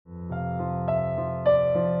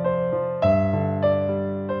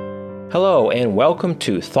Hello and welcome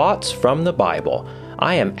to Thoughts from the Bible.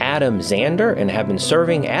 I am Adam Zander and have been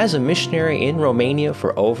serving as a missionary in Romania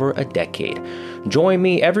for over a decade. Join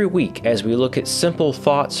me every week as we look at simple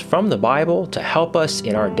thoughts from the Bible to help us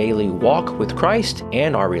in our daily walk with Christ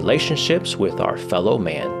and our relationships with our fellow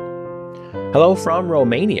man. Hello from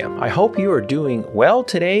Romania. I hope you are doing well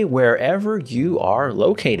today wherever you are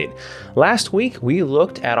located. Last week we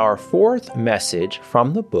looked at our fourth message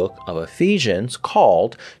from the book of Ephesians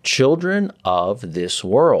called Children of This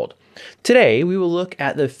World. Today we will look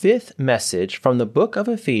at the fifth message from the book of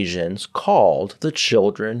Ephesians called the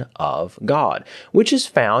Children of God, which is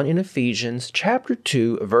found in Ephesians chapter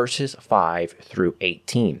 2 verses 5 through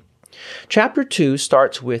 18. Chapter 2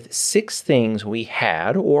 starts with 6 things we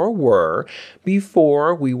had or were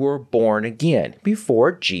before we were born again,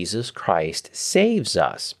 before Jesus Christ saves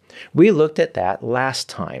us. We looked at that last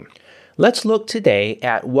time. Let's look today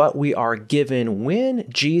at what we are given when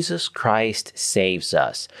Jesus Christ saves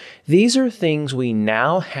us. These are things we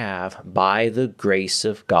now have by the grace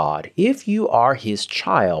of God, if you are His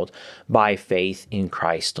child by faith in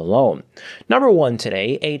Christ alone. Number 1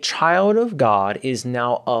 today, a child of God is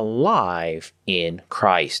now alive in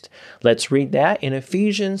Christ. Let's read that in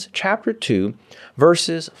Ephesians chapter 2,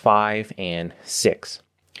 verses 5 and 6.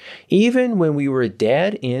 Even when we were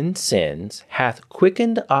dead in sins, hath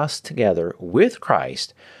quickened us together with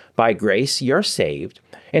Christ. By grace ye are saved,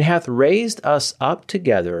 and hath raised us up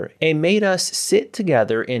together, and made us sit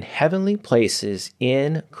together in heavenly places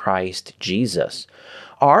in Christ Jesus.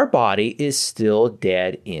 Our body is still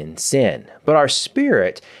dead in sin, but our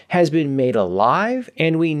spirit has been made alive,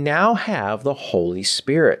 and we now have the Holy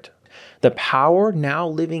Spirit. The power now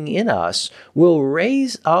living in us will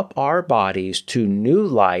raise up our bodies to new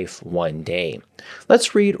life one day.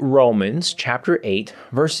 Let's read Romans chapter 8,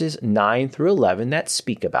 verses 9 through 11 that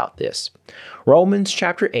speak about this. Romans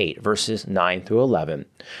chapter 8, verses 9 through 11.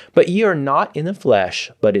 But ye are not in the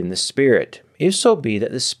flesh, but in the Spirit, if so be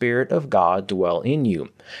that the Spirit of God dwell in you.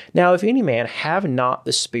 Now if any man have not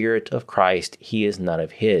the Spirit of Christ, he is none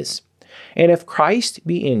of his. And if Christ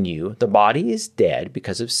be in you, the body is dead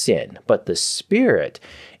because of sin, but the Spirit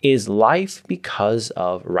is life because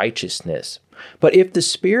of righteousness. But if the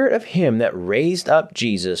Spirit of him that raised up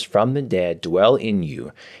Jesus from the dead dwell in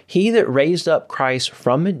you, he that raised up Christ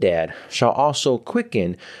from the dead shall also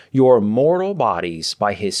quicken your mortal bodies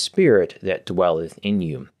by his Spirit that dwelleth in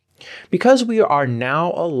you. Because we are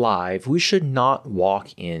now alive, we should not walk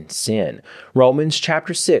in sin. Romans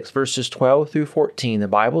chapter 6, verses 12 through 14, the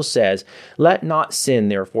Bible says, Let not sin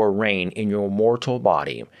therefore reign in your mortal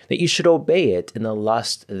body, that ye should obey it in the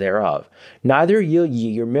lust thereof. Neither yield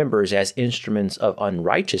ye your members as instruments of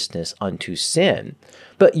unrighteousness unto sin,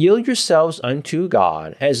 but yield yourselves unto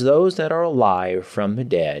God as those that are alive from the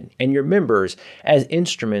dead, and your members as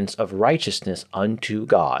instruments of righteousness unto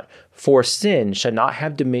God. For sin shall not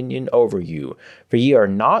have dominion over you, for ye are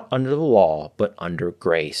not under the law, but under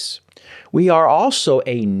grace. We are also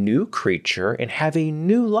a new creature and have a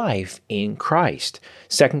new life in Christ.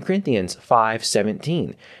 2 Corinthians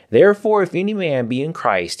 5:17. Therefore, if any man be in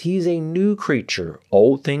Christ, he is a new creature.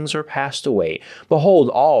 Old things are passed away. Behold,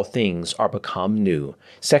 all things are become new.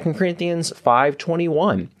 2 Corinthians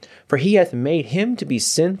 5:21. For he hath made him to be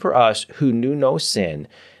sin for us who knew no sin,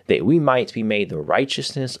 that we might be made the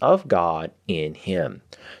righteousness of God in him.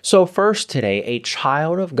 So first today, a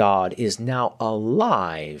child of God is now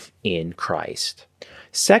alive in Christ.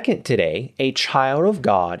 Second today, a child of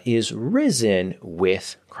God is risen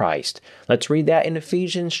with Christ. Let's read that in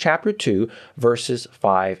Ephesians chapter 2, verses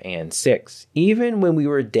 5 and 6. Even when we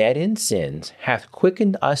were dead in sins, hath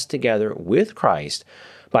quickened us together with Christ.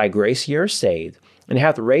 By grace ye are saved, and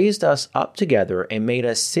hath raised us up together and made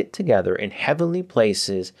us sit together in heavenly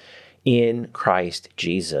places in Christ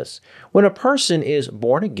Jesus. When a person is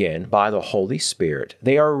born again by the Holy Spirit,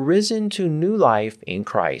 they are risen to new life in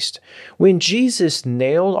Christ. When Jesus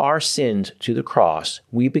nailed our sins to the cross,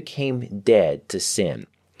 we became dead to sin.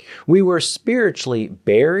 We were spiritually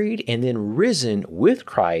buried and then risen with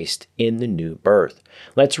Christ in the new birth.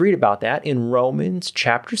 Let's read about that in Romans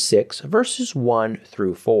chapter 6, verses 1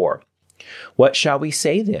 through 4. What shall we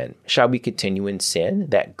say then? Shall we continue in sin,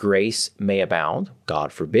 that grace may abound?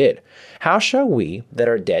 God forbid. How shall we that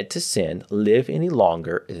are dead to sin live any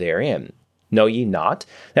longer therein? Know ye not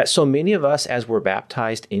that so many of us as were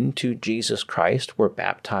baptized into Jesus Christ were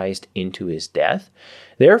baptized into his death?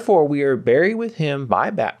 Therefore we are buried with him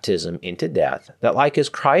by baptism into death, that like as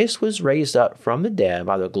Christ was raised up from the dead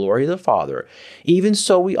by the glory of the Father, even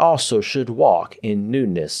so we also should walk in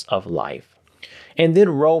newness of life. And then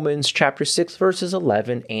Romans chapter 6, verses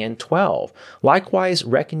 11 and 12. Likewise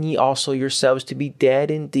reckon ye also yourselves to be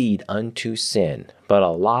dead indeed unto sin, but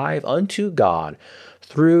alive unto God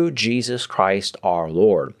through Jesus Christ our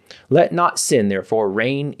Lord. Let not sin therefore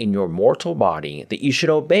reign in your mortal body, that ye should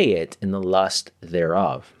obey it in the lust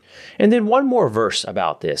thereof. And then one more verse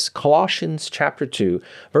about this, Colossians chapter 2,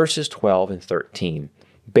 verses 12 and 13.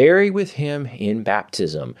 Buried with him in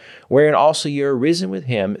baptism, wherein also ye are risen with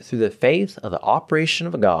him through the faith of the operation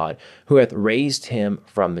of God, who hath raised him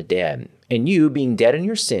from the dead. And you, being dead in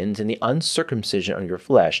your sins and the uncircumcision of your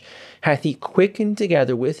flesh, hath he quickened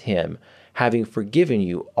together with him, having forgiven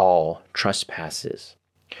you all trespasses.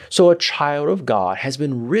 So a child of God has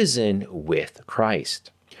been risen with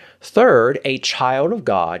Christ. Third, a child of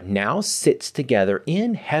God now sits together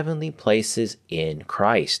in heavenly places in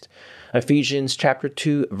Christ. Ephesians chapter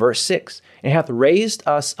 2, verse 6, and hath raised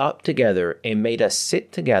us up together and made us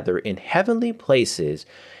sit together in heavenly places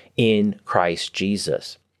in Christ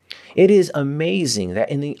Jesus. It is amazing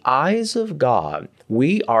that in the eyes of God,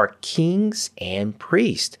 we are kings and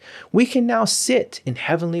priests. We can now sit in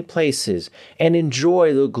heavenly places and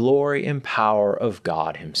enjoy the glory and power of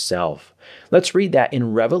God himself. Let's read that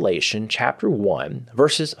in Revelation chapter 1,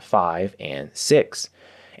 verses 5 and 6.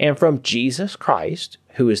 And from Jesus Christ,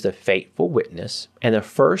 who is the faithful witness, and the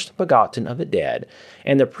first begotten of the dead,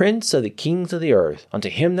 and the prince of the kings of the earth, unto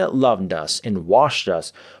him that loved us and washed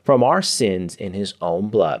us from our sins in his own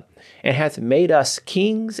blood, and hath made us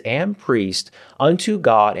kings and priests unto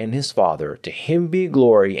God and his Father. To him be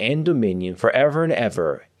glory and dominion forever and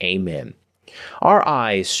ever. Amen. Our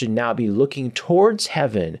eyes should now be looking towards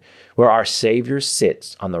heaven, where our Savior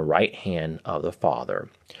sits on the right hand of the Father.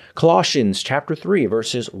 Colossians chapter 3,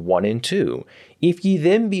 verses 1 and 2. If ye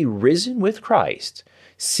then be risen with Christ,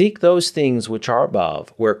 seek those things which are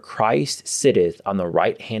above, where Christ sitteth on the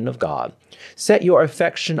right hand of God. Set your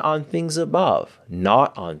affection on things above,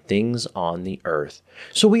 not on things on the earth.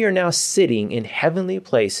 So we are now sitting in heavenly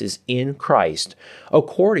places in Christ,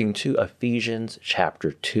 according to Ephesians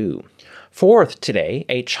chapter 2. Fourth, today,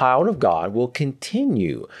 a child of God will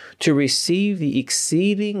continue to receive the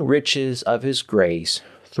exceeding riches of his grace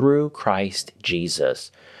through Christ Jesus.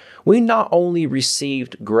 We not only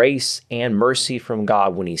received grace and mercy from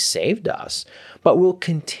God when he saved us, but will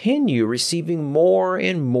continue receiving more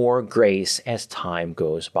and more grace as time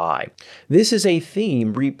goes by. This is a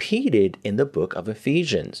theme repeated in the book of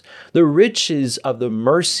Ephesians. The riches of the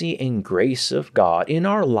mercy and grace of God in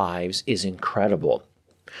our lives is incredible.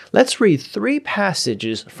 Let's read 3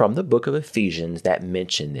 passages from the book of Ephesians that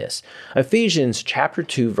mention this. Ephesians chapter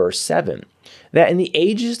 2, verse 7. That in the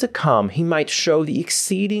ages to come he might show the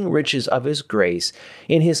exceeding riches of his grace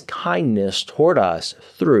in his kindness toward us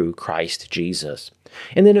through Christ Jesus.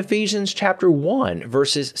 And then Ephesians chapter 1,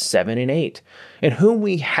 verses 7 and 8. In whom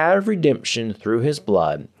we have redemption through his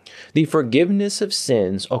blood, the forgiveness of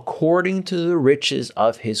sins according to the riches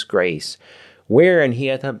of his grace, wherein he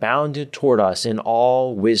hath abounded toward us in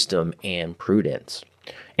all wisdom and prudence.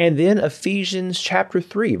 And then Ephesians chapter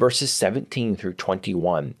 3, verses 17 through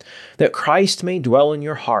 21, that Christ may dwell in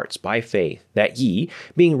your hearts by faith, that ye,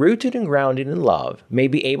 being rooted and grounded in love, may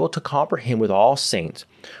be able to comprehend with all saints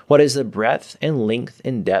what is the breadth and length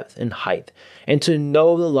and depth and height, and to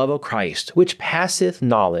know the love of Christ, which passeth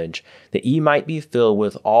knowledge, that ye might be filled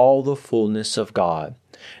with all the fullness of God.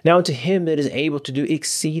 Now unto him that is able to do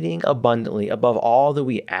exceeding abundantly above all that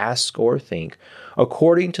we ask or think,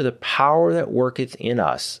 according to the power that worketh in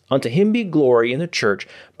us, unto him be glory in the church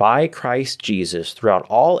by Christ Jesus throughout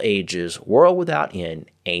all ages, world without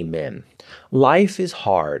end. Amen. Life is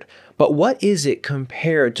hard, but what is it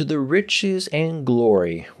compared to the riches and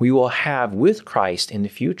glory we will have with Christ in the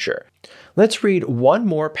future? Let's read one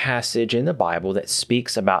more passage in the Bible that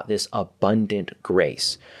speaks about this abundant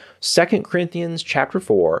grace. 2 Corinthians chapter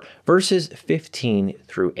 4, verses 15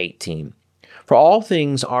 through 18. For all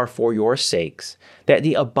things are for your sakes, that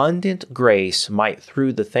the abundant grace might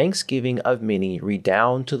through the thanksgiving of many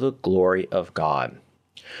redound to the glory of God.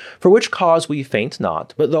 For which cause we faint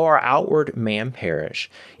not, but though our outward man perish,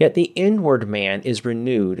 yet the inward man is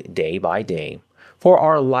renewed day by day. For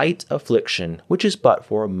our light affliction, which is but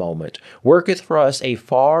for a moment, worketh for us a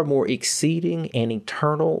far more exceeding and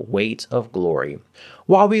eternal weight of glory,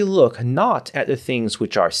 while we look not at the things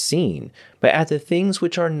which are seen, but at the things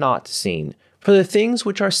which are not seen. For the things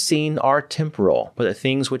which are seen are temporal, but the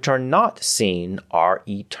things which are not seen are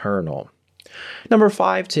eternal. Number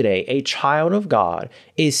 5 today, a child of God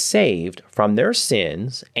is saved from their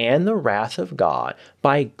sins and the wrath of God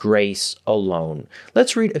by grace alone.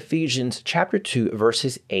 Let's read Ephesians chapter 2,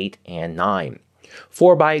 verses 8 and 9.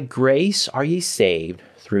 For by grace are ye saved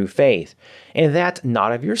through faith, and that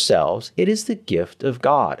not of yourselves, it is the gift of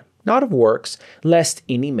God, not of works, lest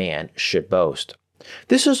any man should boast.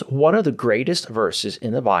 This is one of the greatest verses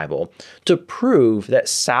in the Bible to prove that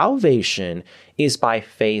salvation is by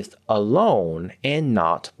faith alone and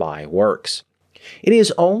not by works. It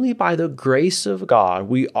is only by the grace of God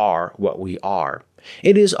we are what we are.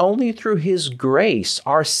 It is only through His grace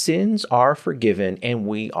our sins are forgiven and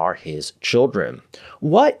we are His children.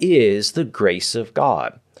 What is the grace of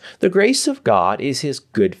God? The grace of God is His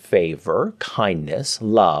good favor, kindness,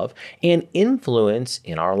 love, and influence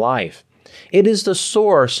in our life. It is the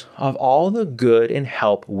source of all the good and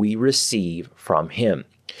help we receive from Him.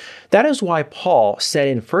 That is why Paul said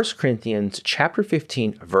in 1 Corinthians chapter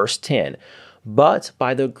 15, verse 10, "But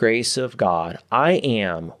by the grace of God, I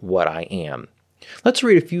am what I am." Let's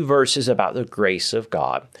read a few verses about the grace of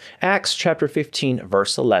God. Acts chapter 15,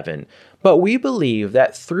 verse 11. "But we believe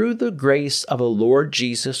that through the grace of the Lord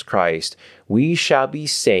Jesus Christ, we shall be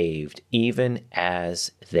saved, even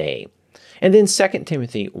as they." And then 2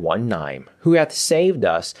 Timothy 1:9, "Who hath saved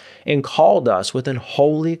us and called us with an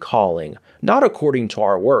holy calling, not according to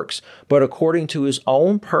our works, but according to His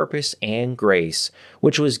own purpose and grace,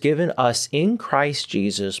 which was given us in Christ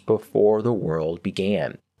Jesus before the world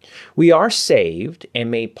began." We are saved and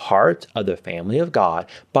made part of the family of God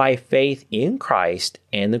by faith in Christ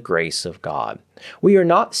and the grace of God. We are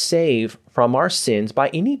not saved from our sins by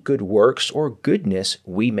any good works or goodness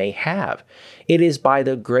we may have. It is by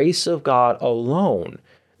the grace of God alone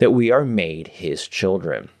that we are made His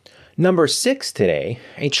children. Number 6 today,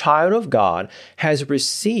 a child of God has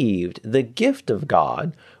received the gift of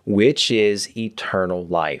God, which is eternal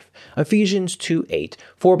life. Ephesians 2:8,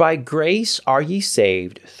 "For by grace are ye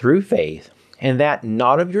saved through faith, and that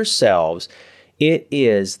not of yourselves, it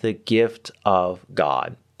is the gift of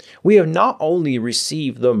God." We have not only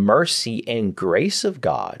received the mercy and grace of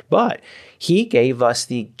God, but He gave us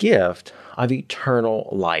the gift of eternal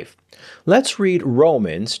life. Let's read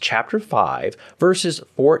Romans chapter 5, verses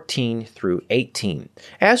 14 through 18.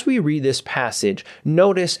 As we read this passage,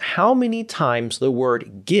 notice how many times the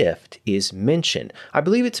word gift is mentioned. I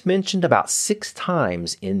believe it's mentioned about 6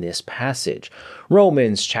 times in this passage.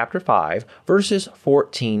 Romans chapter 5, verses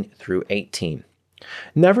 14 through 18.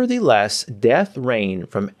 "Nevertheless, death reigned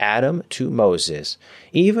from Adam to Moses,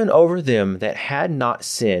 even over them that had not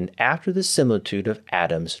sinned after the similitude of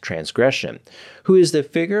Adam's transgression, who is the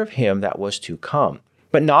figure of him that was to come.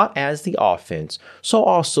 But not as the offense, so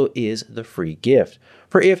also is the free gift.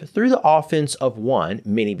 For if through the offense of one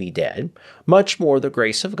many be dead, much more the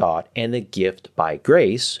grace of God and the gift by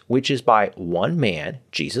grace, which is by one man,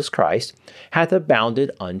 Jesus Christ, hath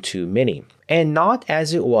abounded unto many. And not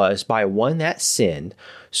as it was by one that sinned,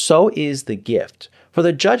 so is the gift. For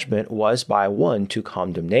the judgment was by one to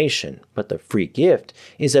condemnation, but the free gift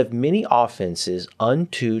is of many offenses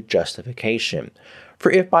unto justification.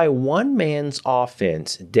 For if by one man's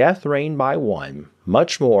offense death reigned by one,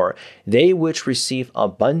 much more they which receive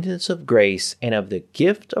abundance of grace and of the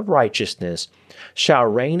gift of righteousness shall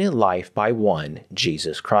reign in life by one,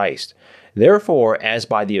 Jesus Christ. Therefore, as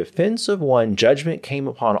by the offense of one judgment came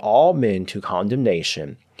upon all men to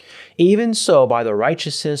condemnation, even so by the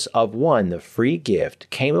righteousness of one the free gift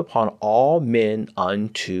came upon all men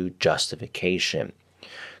unto justification.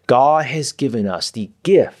 God has given us the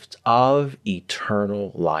gift of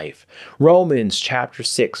eternal life. Romans chapter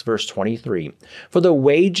 6, verse 23, "For the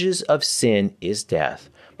wages of sin is death,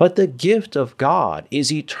 but the gift of God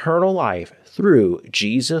is eternal life through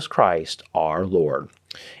Jesus Christ our Lord."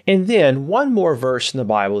 And then one more verse in the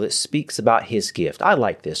Bible that speaks about His gift. I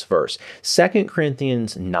like this verse, 2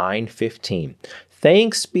 Corinthians 9:15.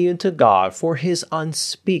 "Thanks be unto God for His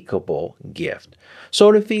unspeakable gift." So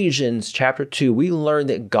in Ephesians chapter 2, we learn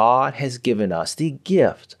that God has given us the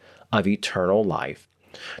gift of eternal life.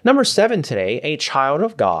 Number 7 today, a child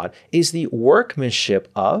of God is the workmanship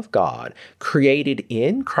of God, created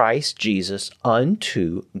in Christ Jesus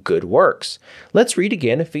unto good works. Let's read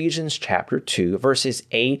again Ephesians chapter 2, verses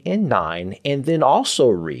 8 and 9, and then also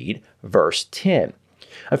read verse 10.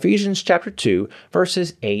 Ephesians chapter 2,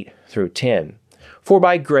 verses 8 through 10. "For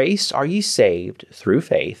by grace are ye saved through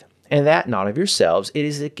faith, and that not of yourselves, it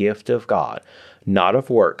is the gift of God, not of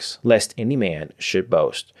works, lest any man should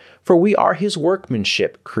boast. For we are His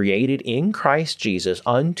workmanship, created in Christ Jesus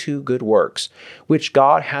unto good works, which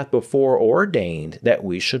God hath before ordained that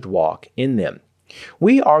we should walk in them."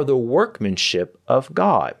 We are the workmanship of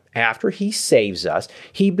God. After He saves us,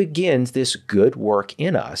 He begins this good work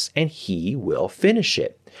in us, and He will finish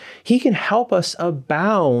it. He can help us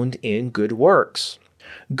abound in good works.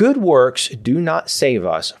 Good works do not save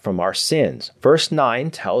us from our sins. Verse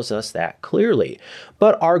 9 tells us that clearly.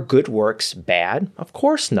 But are good works bad? Of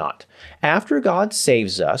course not. After God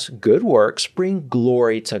saves us, good works bring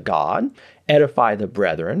glory to God, edify the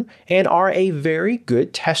brethren, and are a very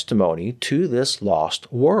good testimony to this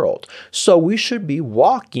lost world. So we should be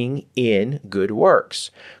walking in good works.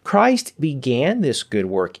 Christ began this good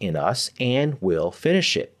work in us and will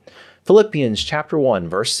finish it. Philippians chapter 1,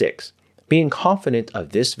 verse 6. Being confident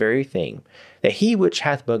of this very thing, that he which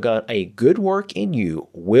hath begun a good work in you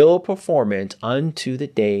will perform it unto the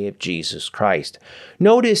day of Jesus Christ.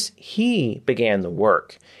 Notice he began the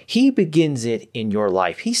work. He begins it in your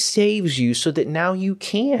life. He saves you so that now you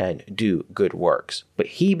can do good works. But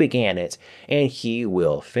he began it, and he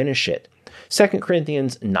will finish it. 2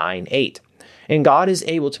 Corinthians 9:8. And God is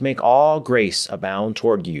able to make all grace abound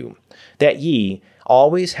toward you, that ye,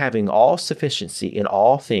 always having all sufficiency in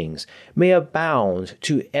all things, may abound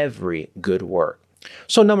to every good work.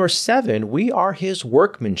 So number 7, we are his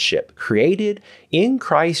workmanship, created in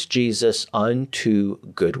Christ Jesus unto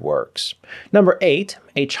good works. Number 8,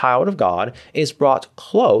 a child of God is brought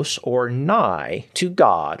close or nigh to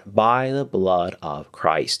God by the blood of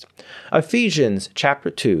Christ. Ephesians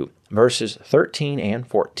chapter 2, verses 13 and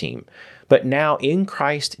 14. But now in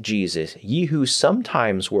Christ Jesus, ye who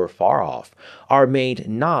sometimes were far off, are made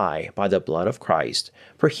nigh by the blood of Christ.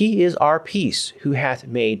 For he is our peace, who hath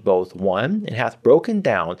made both one, and hath broken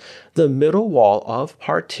down the middle wall of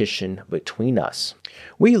partition between us.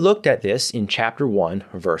 We looked at this in chapter 1,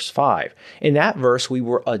 verse 5. In that verse, we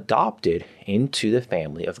were adopted into the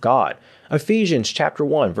family of God. Ephesians chapter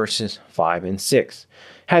 1, verses 5 and 6.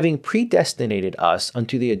 Having predestinated us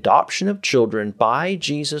unto the adoption of children by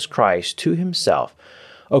Jesus Christ to himself,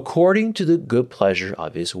 according to the good pleasure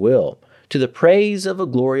of his will, to the praise of the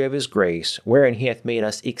glory of his grace, wherein he hath made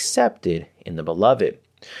us accepted in the beloved.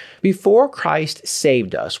 Before Christ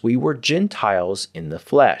saved us, we were Gentiles in the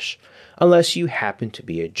flesh, unless you happen to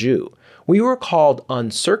be a Jew. We were called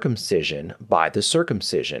uncircumcision by the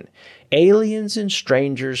circumcision, aliens and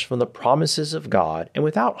strangers from the promises of God, and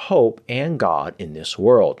without hope and God in this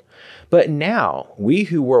world. But now, we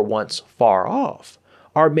who were once far off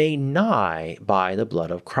are made nigh by the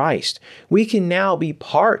blood of Christ. We can now be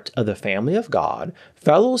part of the family of God,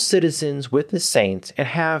 fellow citizens with the saints, and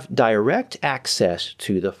have direct access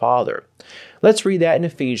to the Father. Let's read that in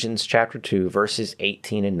Ephesians chapter 2, verses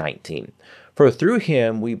 18 and 19. For through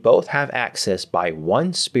him we both have access by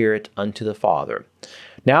one Spirit unto the Father.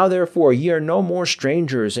 Now therefore ye are no more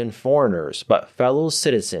strangers and foreigners, but fellow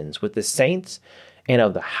citizens with the saints and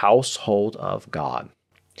of the household of God.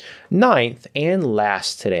 Ninth and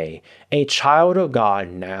last today, a child of God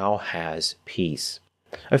now has peace.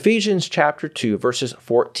 Ephesians chapter 2, verses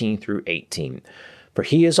 14 through 18. For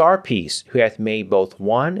he is our peace, who hath made both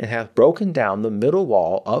one, and hath broken down the middle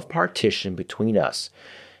wall of partition between us,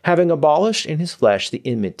 having abolished in his flesh the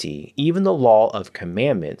enmity, even the law of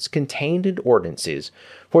commandments contained in ordinances,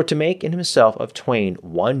 for to make in himself of twain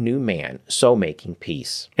one new man, so making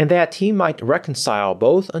peace, and that he might reconcile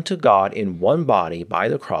both unto God in one body by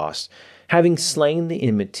the cross, having slain the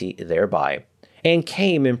enmity thereby, and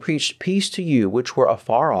came and preached peace to you which were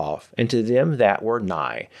afar off, and to them that were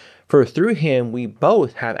nigh. For through him we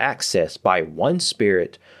both have access by one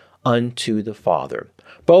Spirit unto the Father.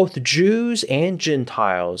 Both Jews and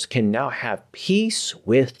Gentiles can now have peace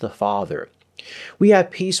with the Father. We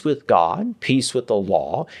have peace with God, peace with the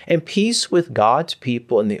law, and peace with God's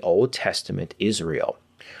people in the Old Testament Israel.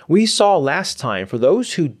 We saw last time, for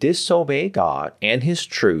those who disobey God and his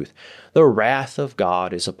truth, the wrath of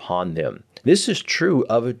God is upon them. This is true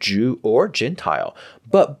of a Jew or Gentile,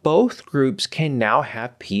 but both groups can now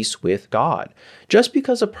have peace with God. Just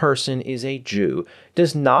because a person is a Jew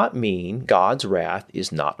does not mean God's wrath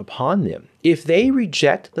is not upon them. If they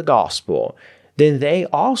reject the gospel, then they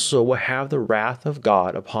also will have the wrath of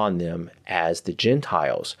God upon them as the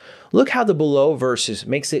Gentiles. Look how the below verses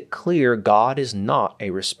makes it clear God is not a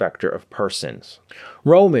respecter of persons.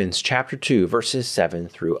 Romans chapter 2, verses 7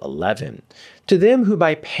 through 11. To them who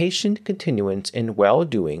by patient continuance in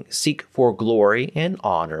well-doing seek for glory and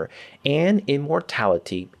honor and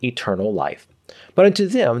immortality, eternal life. But unto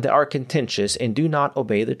them that are contentious and do not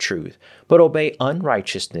obey the truth, but obey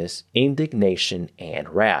unrighteousness, indignation, and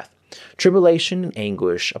wrath, tribulation and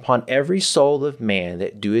anguish upon every soul of man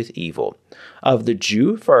that doeth evil, of the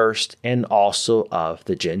Jew first, and also of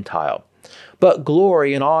the Gentile. But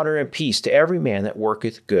glory and honor and peace to every man that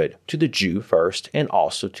worketh good, to the Jew first, and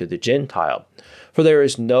also to the Gentile. For there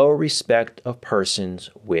is no respect of persons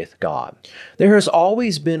with God. There has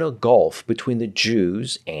always been a gulf between the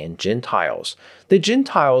Jews and Gentiles. The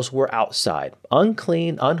Gentiles were outside,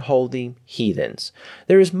 unclean, unholy, heathens.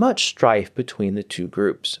 There is much strife between the two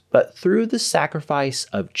groups, but through the sacrifice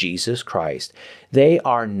of Jesus Christ, they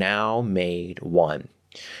are now made one.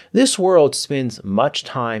 This world spends much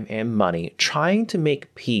time and money trying to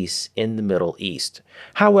make peace in the Middle East.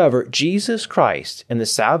 However, Jesus Christ and the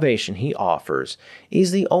salvation he offers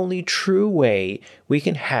is the only true way we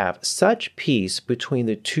can have such peace between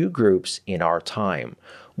the two groups in our time.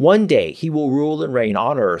 One day he will rule and reign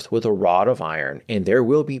on earth with a rod of iron, and there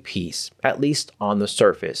will be peace, at least on the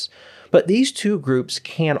surface. But these two groups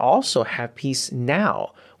can also have peace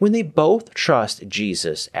now when they both trust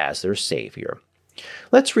Jesus as their Savior.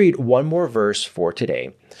 Let's read one more verse for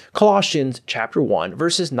today. Colossians chapter 1,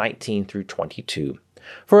 verses 19 through 22.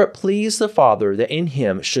 For it pleased the Father that in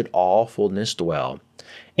him should all fullness dwell,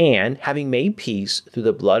 and having made peace through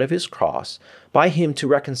the blood of his cross, by him to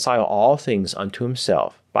reconcile all things unto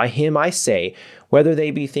himself. By him I say, whether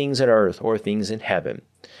they be things in earth or things in heaven.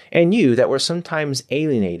 And you that were sometimes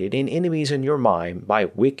alienated and enemies in your mind by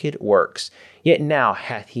wicked works, yet now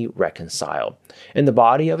hath he reconciled in the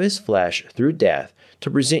body of his flesh through death, to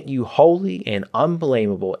present you holy and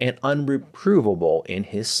unblameable and unreprovable in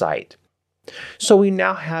his sight. So we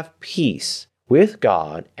now have peace with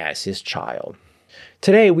God as his child.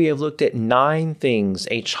 Today we have looked at 9 things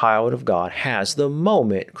a child of God has the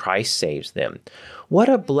moment Christ saves them. What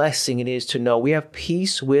a blessing it is to know we have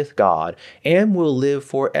peace with God and will live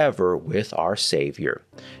forever with our Savior.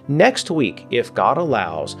 Next week, if God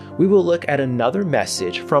allows, we will look at another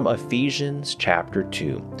message from Ephesians chapter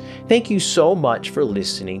 2. Thank you so much for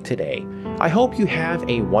listening today. I hope you have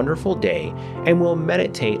a wonderful day and will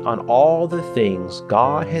meditate on all the things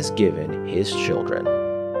God has given his children.